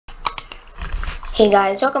Hey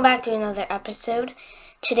guys, welcome back to another episode.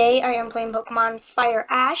 Today I am playing Pokemon Fire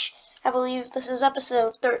Ash. I believe this is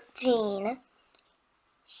episode 13.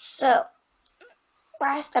 So,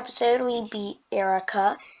 last episode we beat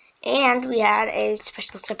Erica and we had a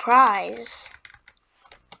special surprise.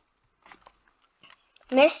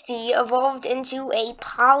 Misty evolved into a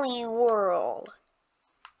Poliwhirl.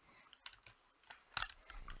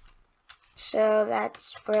 So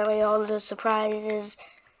that's really all the surprises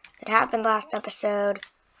that happened last episode.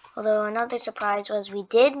 Although another surprise was we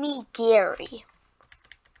did meet Gary.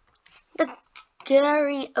 The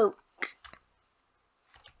Gary Oak.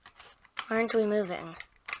 Aren't we moving?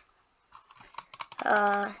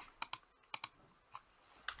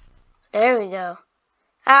 There we go.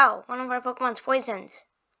 Ow, one of our Pokemon's poisoned.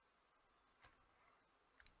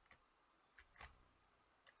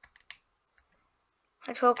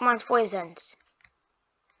 Which Pokemon's poisoned?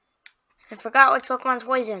 I forgot which Pokemon's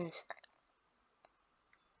poisoned.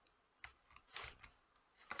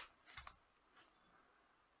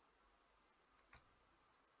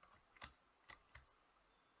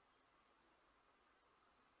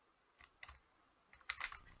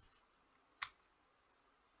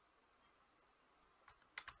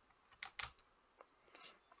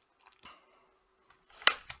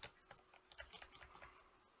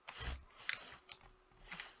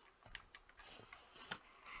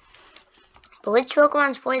 But which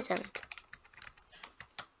Pokemon's poisoned?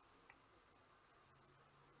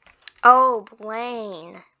 Oh,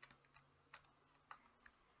 Blaine.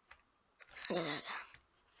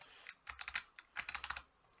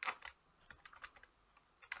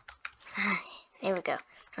 There we go.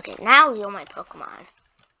 Okay, now heal my Pokemon.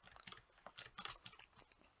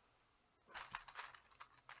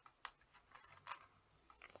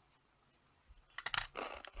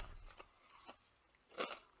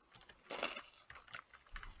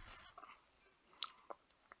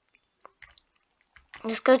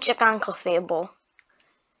 Let's go check on Clefable.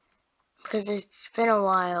 Because it's been a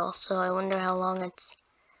while, so I wonder how long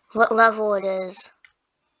what level it is.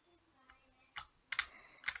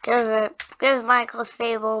 Give my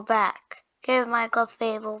Clefable back. Give my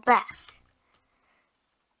Clefable back.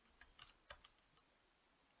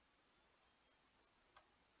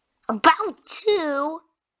 About to?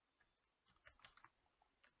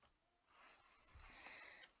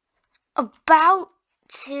 About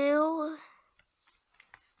to?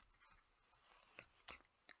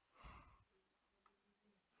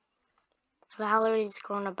 Valerie's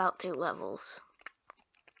grown about 2 levels.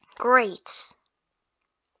 Great.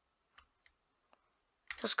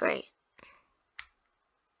 Just great.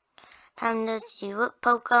 Time to see what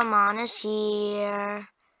Pokemon is here.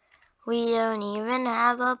 We don't even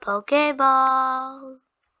have a Pokeball.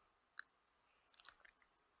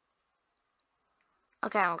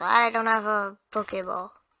 Okay, I'm glad I don't have a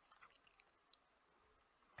Pokeball.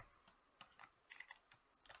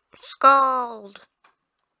 Scald!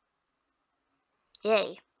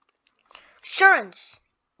 Yay. Assurance!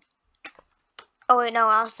 Oh wait, no,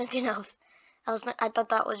 I was thinking of... I thought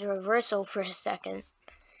that was reversal for a second.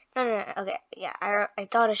 No, okay, yeah, I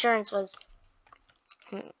thought assurance was...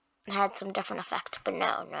 had some different effect, but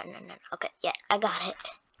no. Okay, yeah, I got it.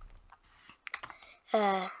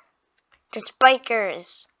 There's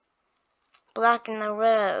bikers blocking the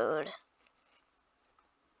road.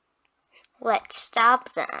 Let's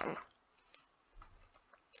stop them.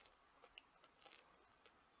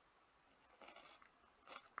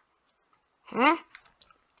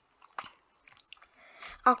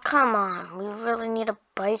 Oh, come on. We really need a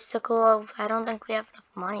bicycle. I don't think we have enough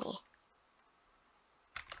money.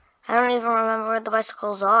 I don't even remember where the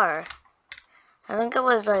bicycles are. I think it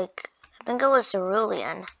was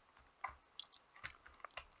Cerulean.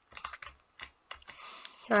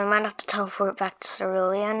 I might have to teleport back to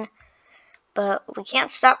Cerulean. But we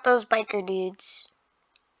can't stop those biker dudes.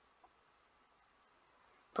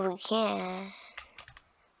 But we can.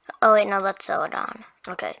 Oh wait, no, that's Celadon.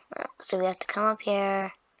 Okay, so we have to come up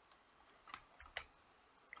here.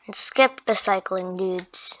 And skip the cycling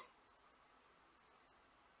dudes.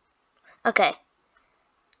 Okay.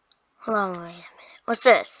 Hold on, wait a minute. What's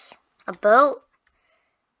this? A boat?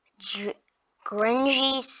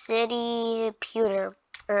 Grungy City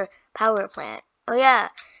Power Plant. Oh yeah,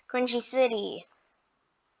 Grungy City.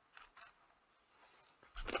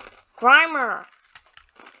 Grimer.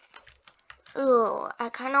 Ooh, I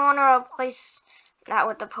kind of want to replace that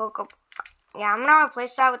with the Yeah, I'm gonna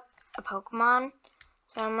replace that with a Pokemon.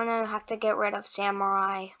 So I'm gonna have to get rid of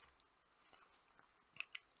Samurai.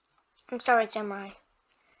 I'm sorry, Samurai.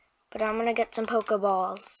 But I'm gonna get some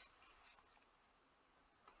Pokeballs.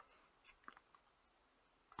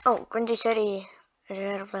 Oh, Grungy City. Is it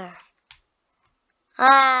right up there?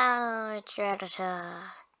 Oh, it's Rattata.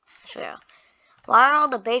 I swear. Why are all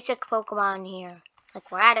the basic Pokemon here? Like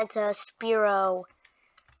Rattata, Spearow.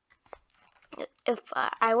 If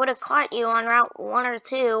I would have caught you on Route 1 or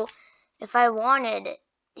 2 if I wanted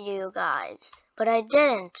you guys. But I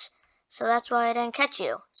didn't. So that's why I didn't catch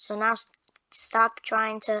you. So now stop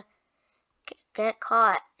trying to get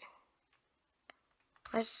caught.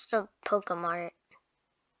 Where's the Pokemart?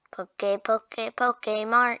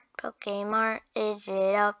 Pokemart. Pokemart. Is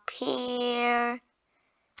it up here?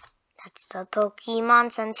 That's the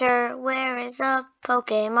Pokemon Center. Where is the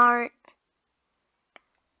Pokemart?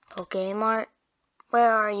 Pokemart,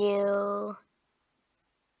 where are you?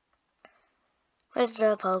 Where's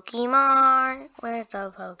the Pokemart? Where's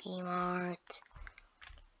the Pokemart?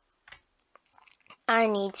 I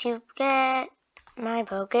need to get my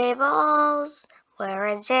Pokeballs. Where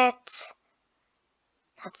is it?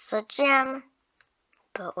 That's the gym.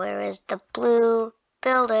 But where is the blue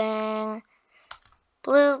building?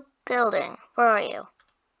 Blue building. Where are you?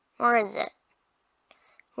 Where is it?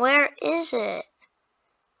 Where is it?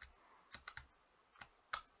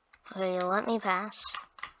 Okay, you let me pass.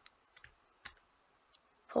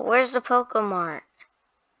 But where's the Pokemart?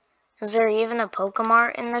 Is there even a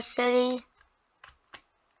Pokemart in the city?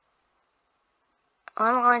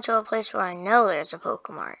 I'm going to a place where I know there's a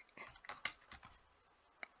Pokemart.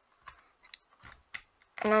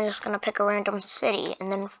 And I'm just going to pick a random city and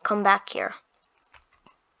then come back here.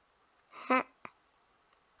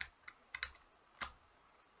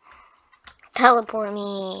 Teleport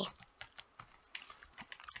me.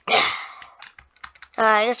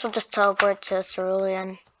 I guess we'll just teleport to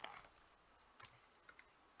Cerulean.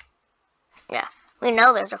 Yeah, we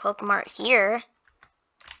know there's a Pokemart here.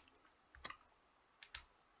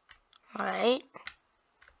 Right?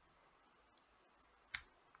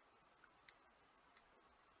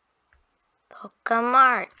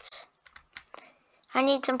 Pokemart. I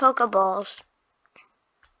need some Pokeballs.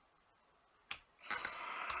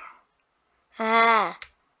 Ah.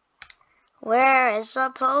 Where is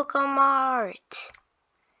the Pokemart?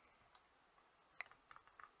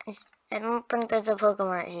 I don't think there's a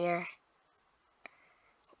Pokemart here.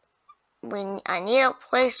 I need a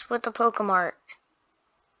place with the Pokemart.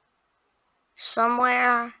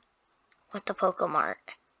 Somewhere with the Pokemart.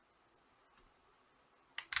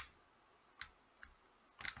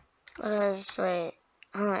 Wait.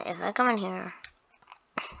 If I come in here.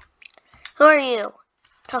 Who are you?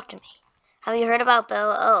 Talk to me. Have you heard about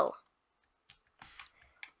Bill? Oh.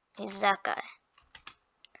 He's that guy.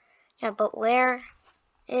 Yeah, but where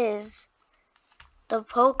is the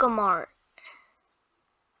Pokemart?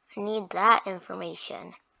 I need that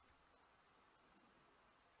information.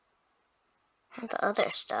 And the other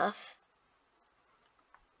stuff.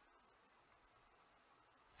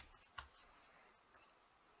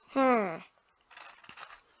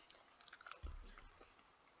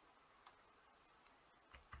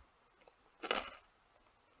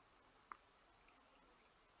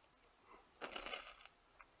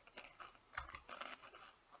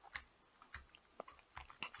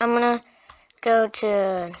 I'm gonna go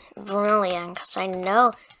to Vermilion because I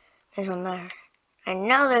know there's one there. I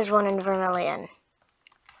know there's one in Vermilion.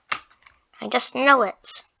 I just know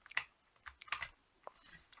it.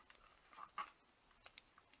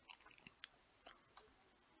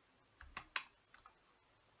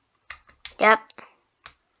 Yep.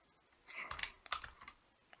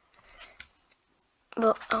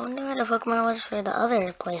 But I wonder where the Pokemon was for the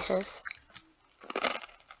other places.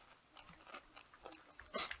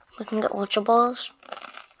 We can get Ultra Balls.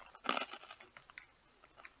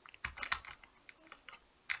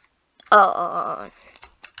 Oh.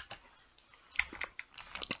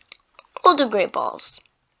 We'll do Great Balls.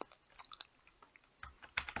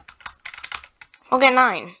 We'll get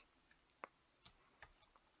 9.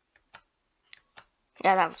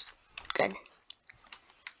 Yeah, that was good.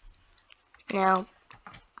 No.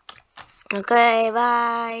 Okay,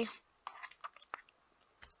 bye.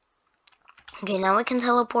 Okay, now we can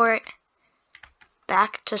teleport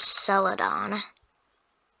back to Celadon.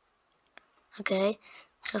 Okay,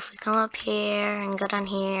 so if we come up here and go down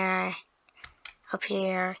here, up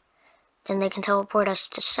here, then they can teleport us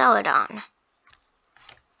to Celadon.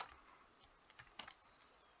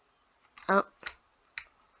 Oh.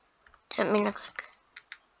 Didn't mean to click.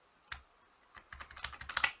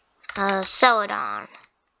 Celadon.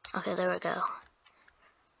 Okay, there we go.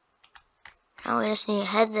 Now we just need to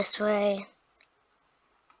head this way.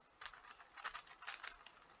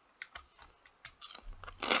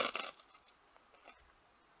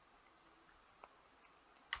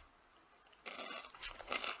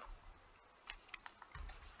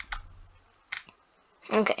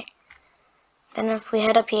 Okay. Then if we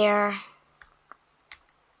head up here,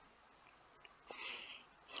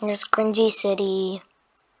 here's Grinchy City.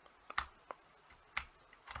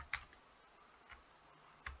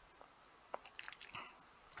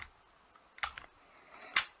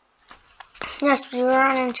 Yes, we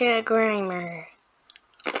run into a Grimer.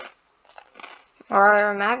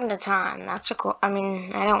 Or a Magneton. That's a cool, I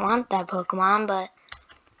mean, I don't want that Pokemon, but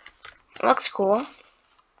it looks cool.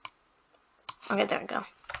 Okay, there we go.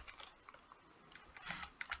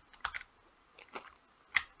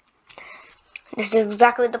 This is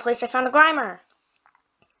exactly the place I found a Grimer.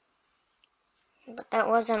 But that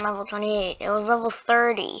wasn't level 28. It was level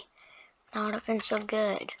 30. That would have been so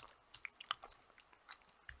good.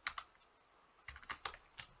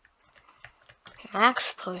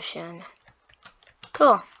 Max Potion.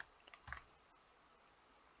 Cool.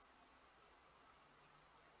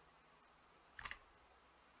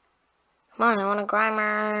 Come on, I want a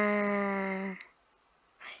Grimer.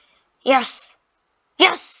 Yes!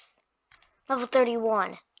 Yes! Level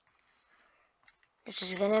 31. This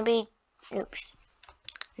is gonna be... Oops.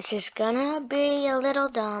 This is gonna be a little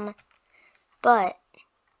dumb, but...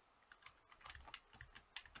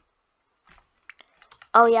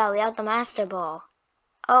 Oh yeah, we have the Master Ball.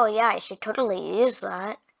 Oh yeah, I should totally use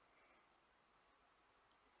that.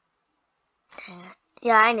 Dang it.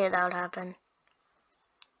 Yeah, I knew that would happen.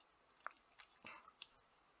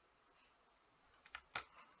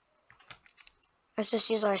 Let's just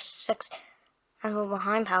use our 6 level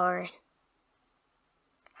behind power.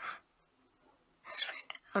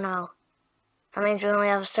 Oh no. That means we only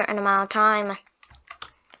have a certain amount of time.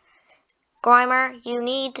 Grimer, you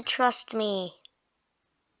need to trust me.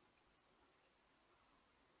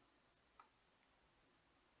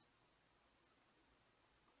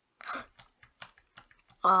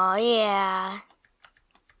 Oh yeah.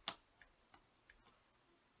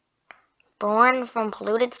 Born from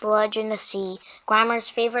polluted sludge in the sea, Grimer's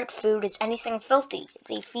favorite food is anything filthy.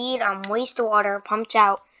 They feed on wastewater pumped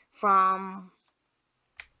out from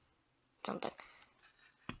something.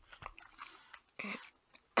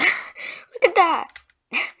 Look at that.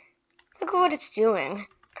 Look at what it's doing.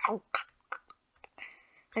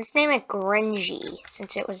 Let's name it Grinchy,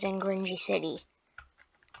 since it was in Grinchy City.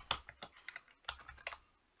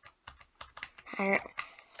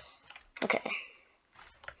 Okay.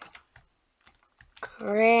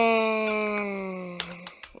 Grinchy,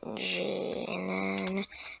 and then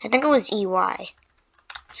I think it was EY.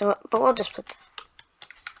 So, but we'll just put that.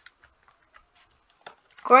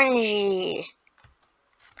 Grinchy.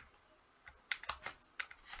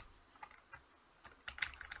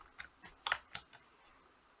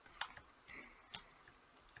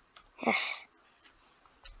 Yes.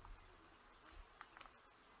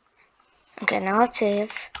 Okay, now let's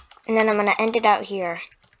save. And then I'm going to end it out here.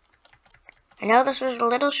 I know this was a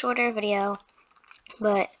little shorter video,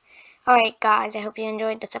 but alright guys, I hope you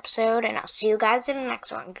enjoyed this episode, and I'll see you guys in the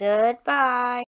next one. Goodbye.